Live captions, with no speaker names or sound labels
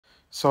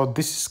So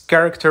this is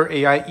character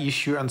AI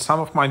issue, and some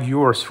of my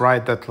viewers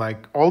write that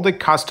like all the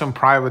custom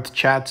private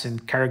chats in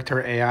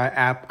character AI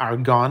app are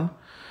gone.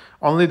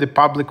 Only the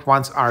public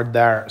ones are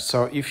there.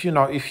 So if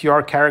if you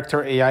are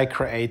character AI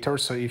creator,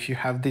 so if you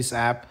have this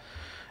app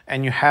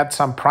and you had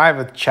some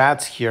private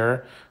chats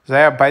here,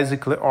 they are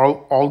basically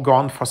all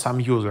gone for some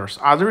users.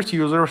 Other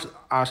users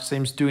are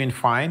seems doing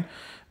fine,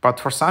 but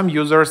for some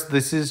users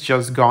this is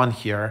just gone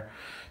here.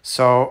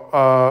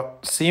 So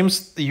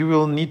seems you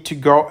will need to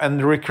go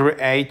and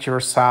recreate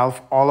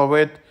yourself all of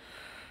it,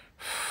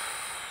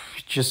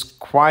 which is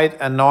quite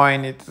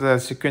annoying.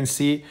 As you can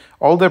see,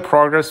 all the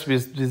progress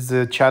with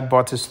the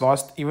chatbot is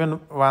lost. Even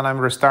when I'm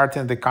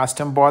restarting the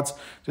custom bots,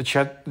 the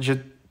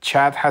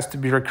chat has to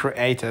be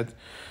recreated,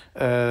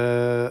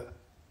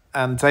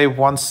 and they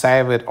won't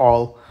save it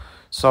all.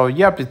 So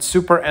yep, it's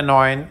super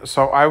annoying.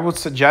 So I would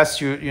suggest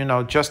you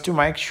just to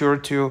make sure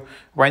to,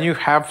 when you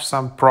have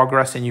some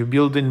progress and you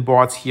build in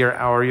bots here,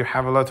 or you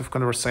have a lot of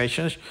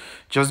conversations,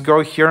 just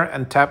go here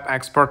and tap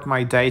export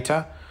my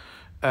data,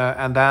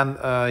 and then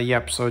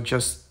yep, so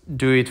just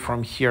do it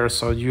from here,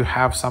 so you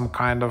have some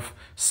kind of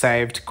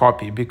saved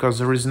copy, because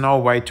there is no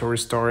way to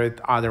restore it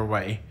other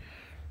way.